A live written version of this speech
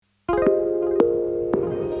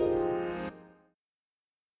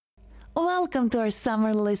Welcome to our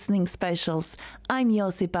summer listening specials. I'm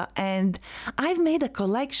Josipa and I've made a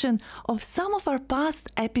collection of some of our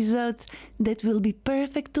past episodes that will be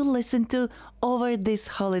perfect to listen to over this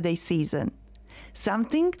holiday season.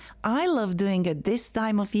 Something I love doing at this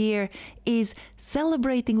time of year is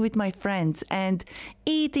celebrating with my friends and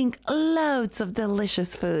eating loads of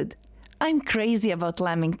delicious food. I'm crazy about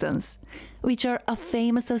lamingtons, which are a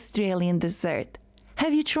famous Australian dessert.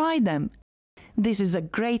 Have you tried them? This is a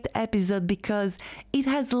great episode because it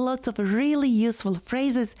has lots of really useful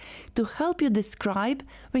phrases to help you describe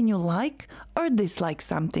when you like or dislike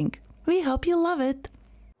something. We hope you love it.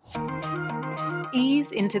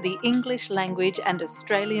 Ease into the English language and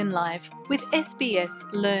Australian life with SBS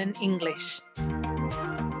Learn English.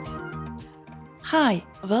 Hi,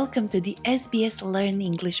 welcome to the SBS Learn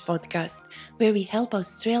English podcast, where we help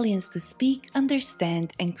Australians to speak,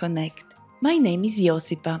 understand and connect. My name is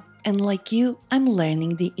Josipa, and like you, I'm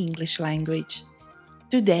learning the English language.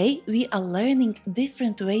 Today, we are learning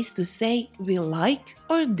different ways to say we like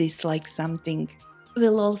or dislike something.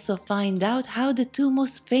 We'll also find out how the two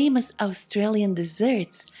most famous Australian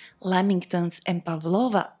desserts, lamingtons and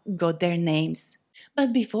pavlova, got their names.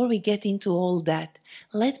 But before we get into all that,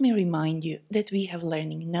 let me remind you that we have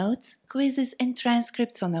learning notes, quizzes and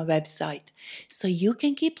transcripts on our website, so you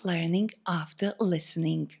can keep learning after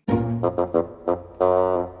listening.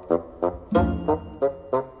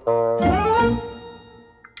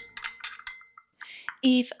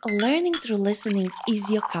 If learning through listening is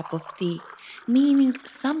your cup of tea, meaning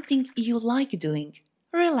something you like doing,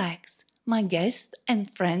 relax. My guest and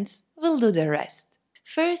friends will do the rest.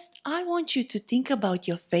 First, I want you to think about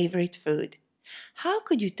your favorite food. How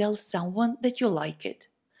could you tell someone that you like it?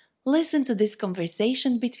 Listen to this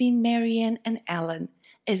conversation between Marianne and Alan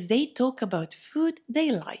as they talk about food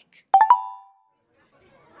they like.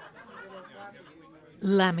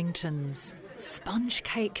 Lamingtons. Sponge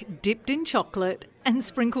cake dipped in chocolate and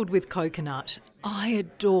sprinkled with coconut. I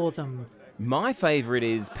adore them. My favourite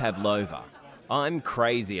is pavlova. I'm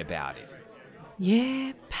crazy about it.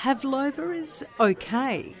 Yeah, pavlova is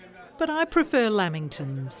okay, but I prefer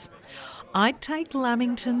lamingtons. I'd take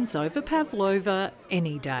lamingtons over pavlova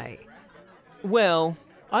any day. Well,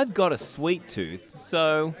 I've got a sweet tooth,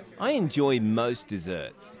 so I enjoy most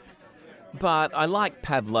desserts. But I like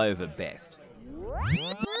pavlova best.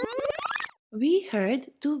 We heard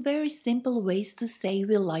two very simple ways to say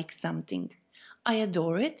we like something. I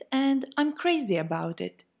adore it and I'm crazy about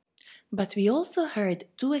it. But we also heard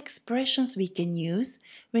two expressions we can use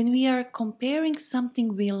when we are comparing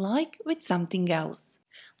something we like with something else.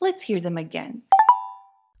 Let's hear them again.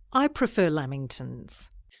 I prefer lamingtons.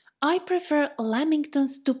 I prefer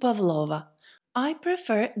lamingtons to pavlova. I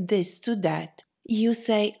prefer this to that. You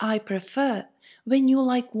say I prefer when you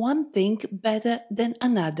like one thing better than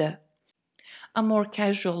another. A more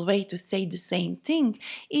casual way to say the same thing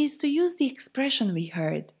is to use the expression we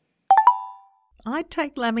heard. I'd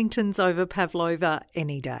take lamingtons over pavlova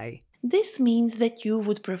any day. This means that you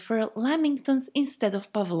would prefer lamingtons instead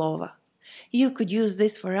of pavlova. You could use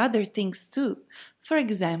this for other things too. For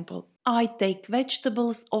example, I'd take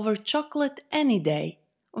vegetables over chocolate any day.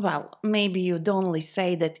 Well, maybe you'd only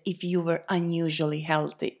say that if you were unusually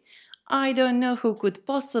healthy. I don't know who could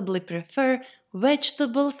possibly prefer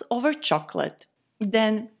vegetables over chocolate.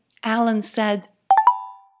 Then Alan said,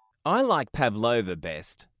 I like pavlova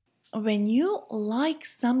best. when you like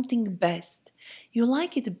something best, you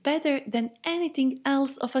like it better than anything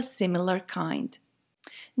else of a similar kind.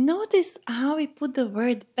 Notice how we put the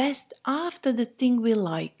word best after the thing we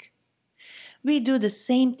like. We do the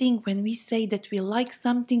same thing when we say that we like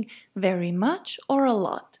something very much or a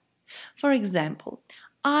lot. For example,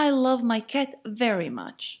 I love my cat very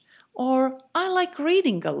much, or I like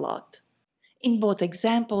reading a lot. In both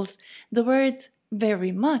examples, the words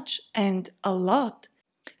very much and a lot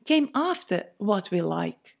came after what we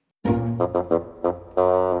like.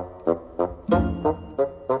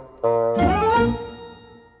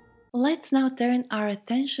 Let's now turn our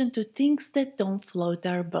attention to things that don't float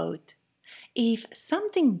our boat. If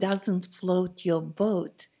something doesn't float your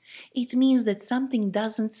boat, it means that something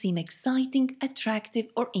doesn't seem exciting, attractive,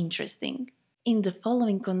 or interesting. In the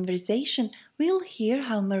following conversation, we'll hear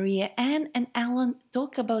how Maria Ann and Alan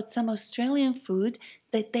talk about some Australian food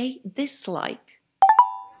that they dislike.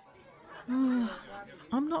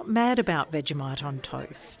 I'm not mad about Vegemite on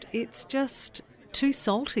toast. It's just too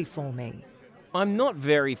salty for me. I'm not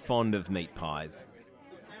very fond of meat pies.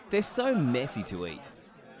 They're so messy to eat.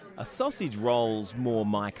 A sausage roll's more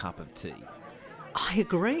my cup of tea. I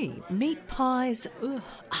agree. Meat pies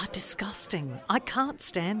are disgusting. I can't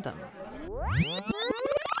stand them.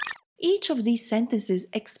 Each of these sentences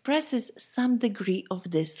expresses some degree of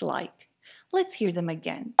dislike. Let's hear them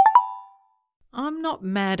again. I'm not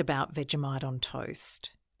mad about Vegemite on toast.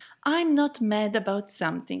 I'm not mad about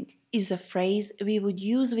something is a phrase we would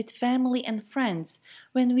use with family and friends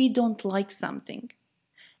when we don't like something.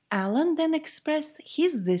 Alan then expressed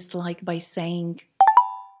his dislike by saying,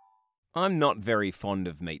 I'm not very fond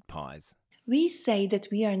of meat pies. We say that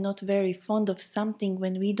we are not very fond of something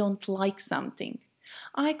when we don't like something.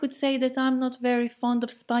 I could say that I'm not very fond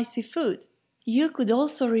of spicy food. You could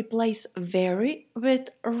also replace very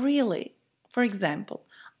with really. For example,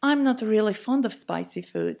 I'm not really fond of spicy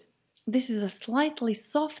food. This is a slightly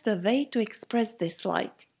softer way to express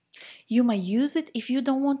dislike. You may use it if you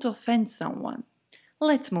don't want to offend someone.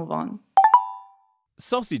 Let's move on.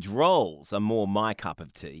 Sausage rolls are more my cup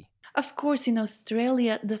of tea. Of course, in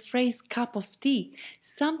Australia, the phrase cup of tea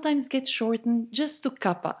sometimes gets shortened just to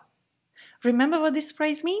cuppa. Remember what this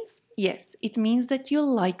phrase means? Yes, it means that you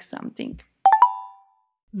like something.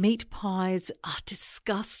 Meat pies are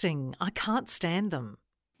disgusting. I can't stand them.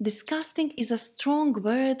 Disgusting is a strong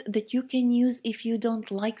word that you can use if you don't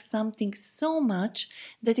like something so much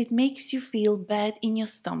that it makes you feel bad in your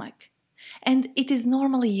stomach. And it is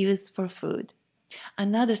normally used for food.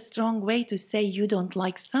 Another strong way to say you don't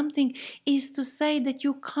like something is to say that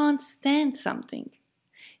you can't stand something.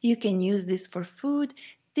 You can use this for food,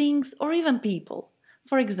 things, or even people.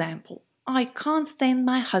 For example, I can't stand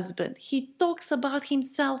my husband. He talks about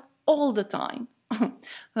himself all the time.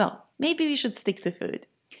 Well, maybe we should stick to food.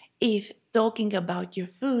 If talking about your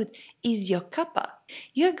food is your cuppa,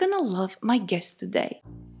 you're gonna love my guest today.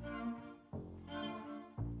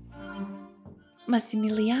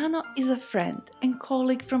 Massimiliano is a friend and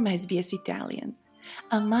colleague from SBS Italian,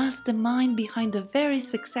 a mastermind behind a very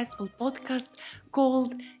successful podcast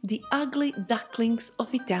called The Ugly Ducklings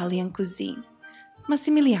of Italian Cuisine.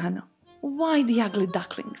 Massimiliano, why the ugly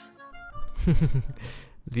ducklings?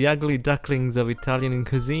 The Ugly Ducklings of Italian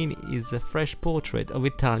Cuisine is a fresh portrait of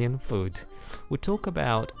Italian food. We talk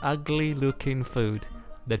about ugly-looking food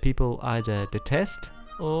that people either detest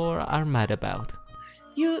or are mad about.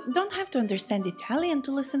 You don't have to understand Italian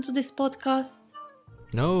to listen to this podcast.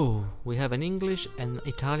 No, we have an English and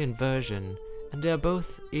Italian version, and they are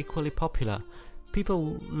both equally popular.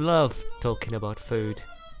 People love talking about food,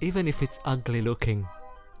 even if it's ugly-looking.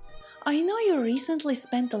 I know you recently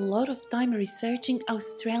spent a lot of time researching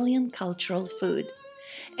Australian cultural food,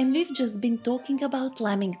 and we've just been talking about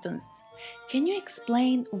lamingtons. Can you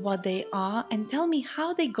explain what they are and tell me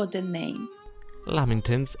how they got their name?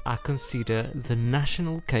 Lamingtons are considered the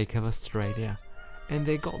national cake of Australia, and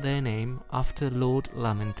they got their name after Lord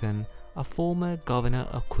Lamington, a former governor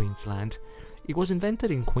of Queensland. It was invented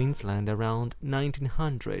in Queensland around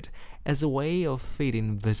 1900 as a way of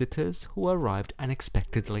feeding visitors who arrived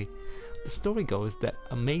unexpectedly. The story goes that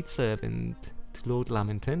a maidservant to Lord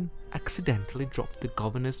Lamington accidentally dropped the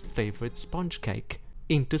governor's favourite sponge cake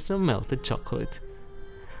into some melted chocolate.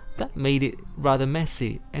 That made it rather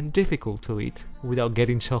messy and difficult to eat without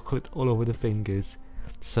getting chocolate all over the fingers.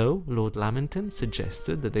 So Lord Lamington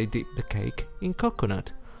suggested that they dip the cake in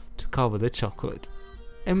coconut to cover the chocolate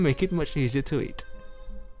and make it much easier to eat.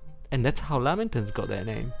 And that's how lamingtons got their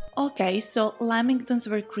name. Okay, so lamingtons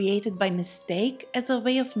were created by mistake as a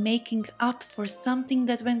way of making up for something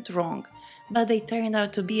that went wrong, but they turned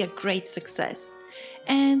out to be a great success.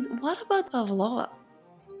 And what about pavlova?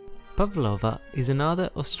 Pavlova is another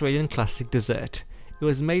Australian classic dessert. It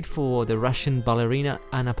was made for the Russian ballerina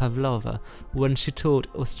Anna Pavlova when she toured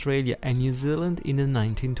Australia and New Zealand in the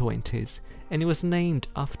 1920s, and it was named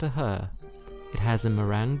after her. It has a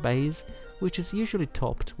meringue base, which is usually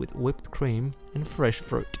topped with whipped cream and fresh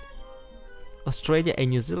fruit. Australia and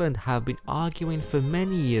New Zealand have been arguing for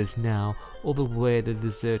many years now over where the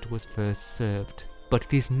dessert was first served, but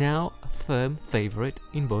it is now a firm favourite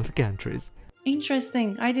in both countries.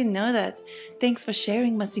 Interesting, I didn't know that. Thanks for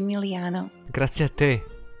sharing, Massimiliano. Grazie a te.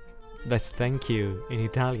 That's thank you in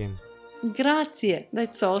Italian. Grazie,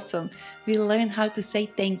 that's awesome. We learned how to say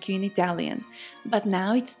thank you in Italian. But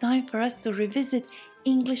now it's time for us to revisit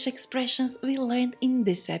English expressions we learned in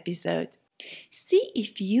this episode. See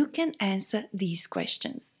if you can answer these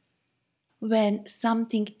questions. When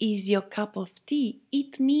something is your cup of tea,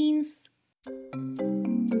 it means...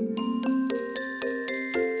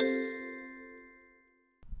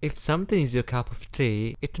 If something is your cup of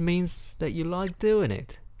tea, it means that you like doing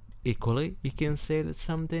it. Equally, you can say that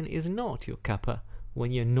something is not your cuppa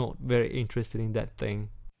when you're not very interested in that thing.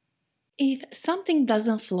 If something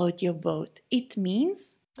doesn't float your boat, it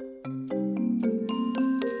means...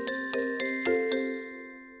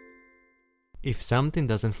 If something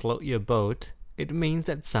doesn't float your boat, It means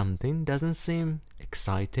that something doesn't seem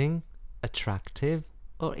exciting, attractive,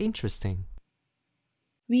 or interesting.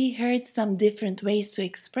 We heard some different ways to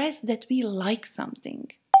express that we like something.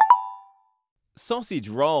 Sausage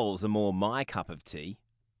rolls are more my cup of tea.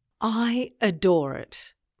 I adore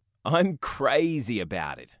it. I'm crazy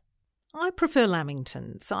about it. I prefer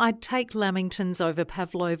lamingtons. I'd take lamingtons over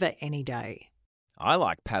pavlova any day. I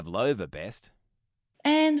like pavlova best.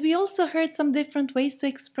 And we also heard some different ways to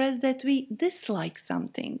express that we dislike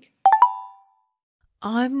something.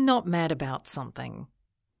 I'm not mad about something.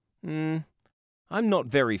 I'm not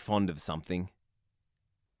very fond of something.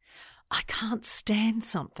 I can't stand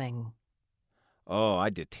something. Oh, I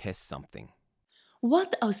detest something.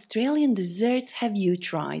 What Australian desserts have you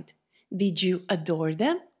tried? Did you adore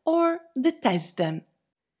them or detest them?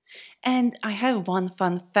 And I have one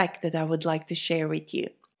fun fact that I would like to share with you.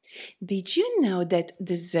 Did you know that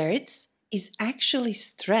desserts is actually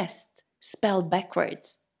stressed, spelled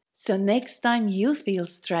backwards? So next time you feel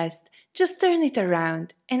stressed, just turn it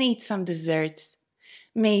around and eat some desserts.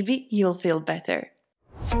 Maybe you'll feel better.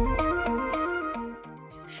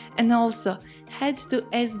 And also, head to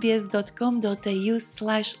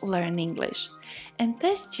sbs.com.au/learnenglish and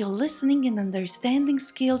test your listening and understanding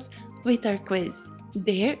skills with our quiz.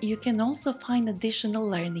 There you can also find additional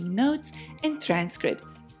learning notes and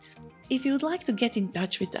transcripts. If you would like to get in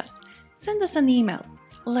touch with us, send us an email,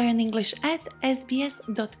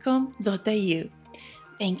 learnenglish@sbs.com.au.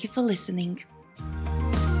 Thank you for listening.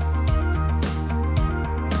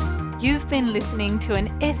 You've been listening to an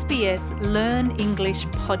SBS Learn English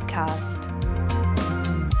podcast.